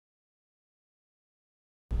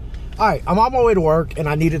All right, I'm on my way to work, and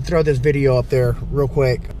I need to throw this video up there real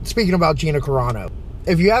quick. Speaking about Gina Carano.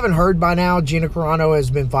 If you haven't heard by now, Gina Carano has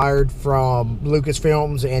been fired from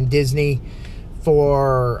Lucasfilms and Disney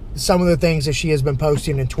for some of the things that she has been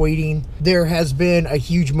posting and tweeting. There has been a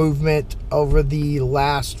huge movement over the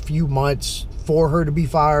last few months for her to be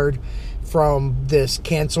fired from this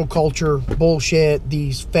cancel culture bullshit,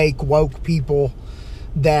 these fake woke people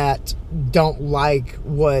that don't like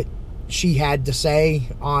what she had to say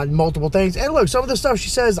on multiple things. And look, some of the stuff she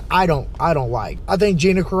says, I don't like. I think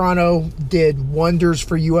Gina Carano did wonders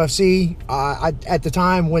for UFC. At the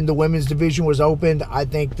time when the women's division was opened, I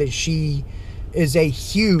think that she is a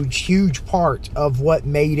huge part of what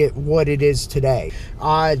made it what it is today.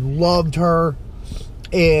 I loved her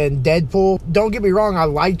in Deadpool. Don't get me wrong, I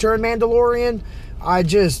liked her in Mandalorian.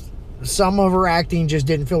 Some of her acting just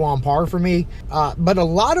didn't feel on par for me. But a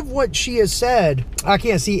lot of what she has said, I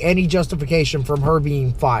can't see any justification from her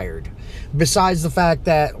being fired. Besides the fact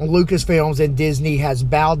that Lucasfilms and Disney has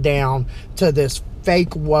bowed down to this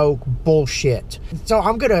fake woke bullshit. So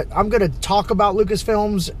I'm gonna talk about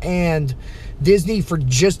Lucasfilms and Disney for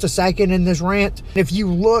just a second in this rant. If you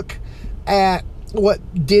look at what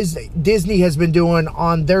Disney has been doing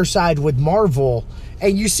on their side with Marvel,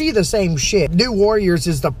 and you see the same shit. New Warriors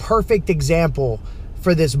is the perfect example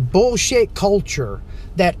for this bullshit culture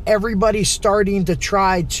that everybody's starting to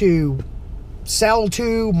try to sell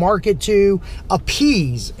to, market to.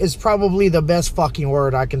 Appease is probably the best fucking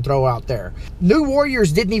word I can throw out there. New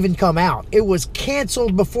Warriors didn't even come out. It was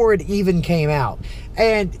canceled before it even came out.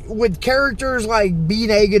 And with characters like B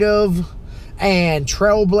Negative and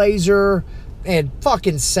Trailblazer and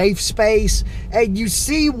fucking Safe Space, and you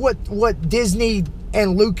see what Disney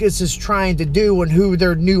and Lucas is trying to do and who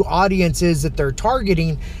their new audience is that they're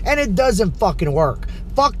targeting, and it doesn't fucking work.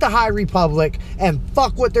 Fuck the High Republic, and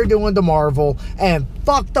fuck what they're doing to Marvel, and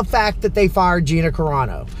fuck the fact that they fired Gina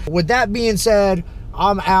Carano. With that being said,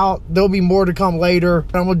 I'm out. There'll be more to come later.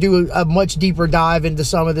 I'm gonna do a much deeper dive into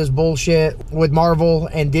some of this bullshit with Marvel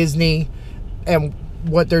and Disney and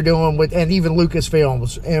what they're doing with, and even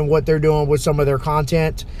Lucasfilms and what they're doing with some of their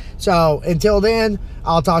content. So until then,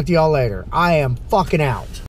 I'll talk to y'all later. I am fucking out.